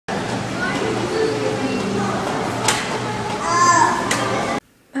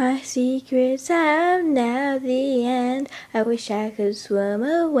secrets are now the end. I wish I could swim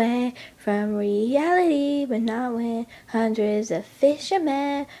away from reality, but not when hundreds of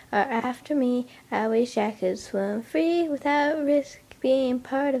fishermen are after me. I wish I could swim free without risk being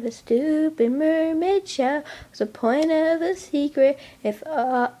part of a stupid mermaid show. What's the point of a secret if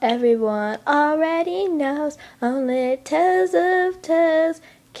everyone already knows? Only tales of tales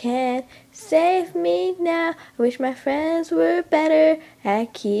can save me now. I wish my friends were better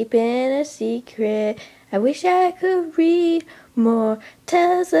at keeping a secret. I wish I could read more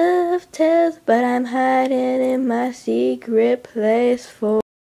tales of tales, but I'm hiding in my secret place for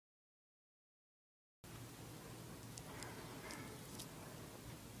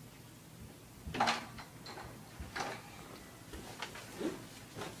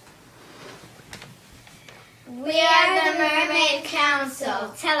We are the Mermaid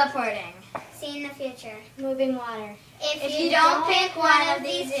Council. Teleporting. Seeing the future. Moving water. If you don't pick one of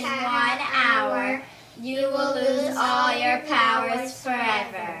these in 1 hour, you will lose all your powers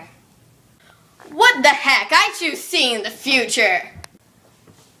forever. What the heck? I choose seeing the future.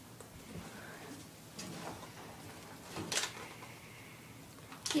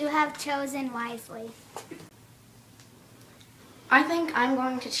 You have chosen wisely. I think I'm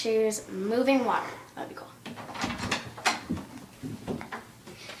going to choose moving water. That'd be cool.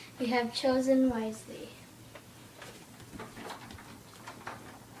 You have chosen wisely.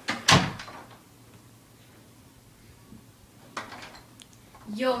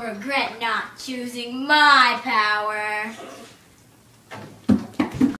 You'll regret not choosing my power.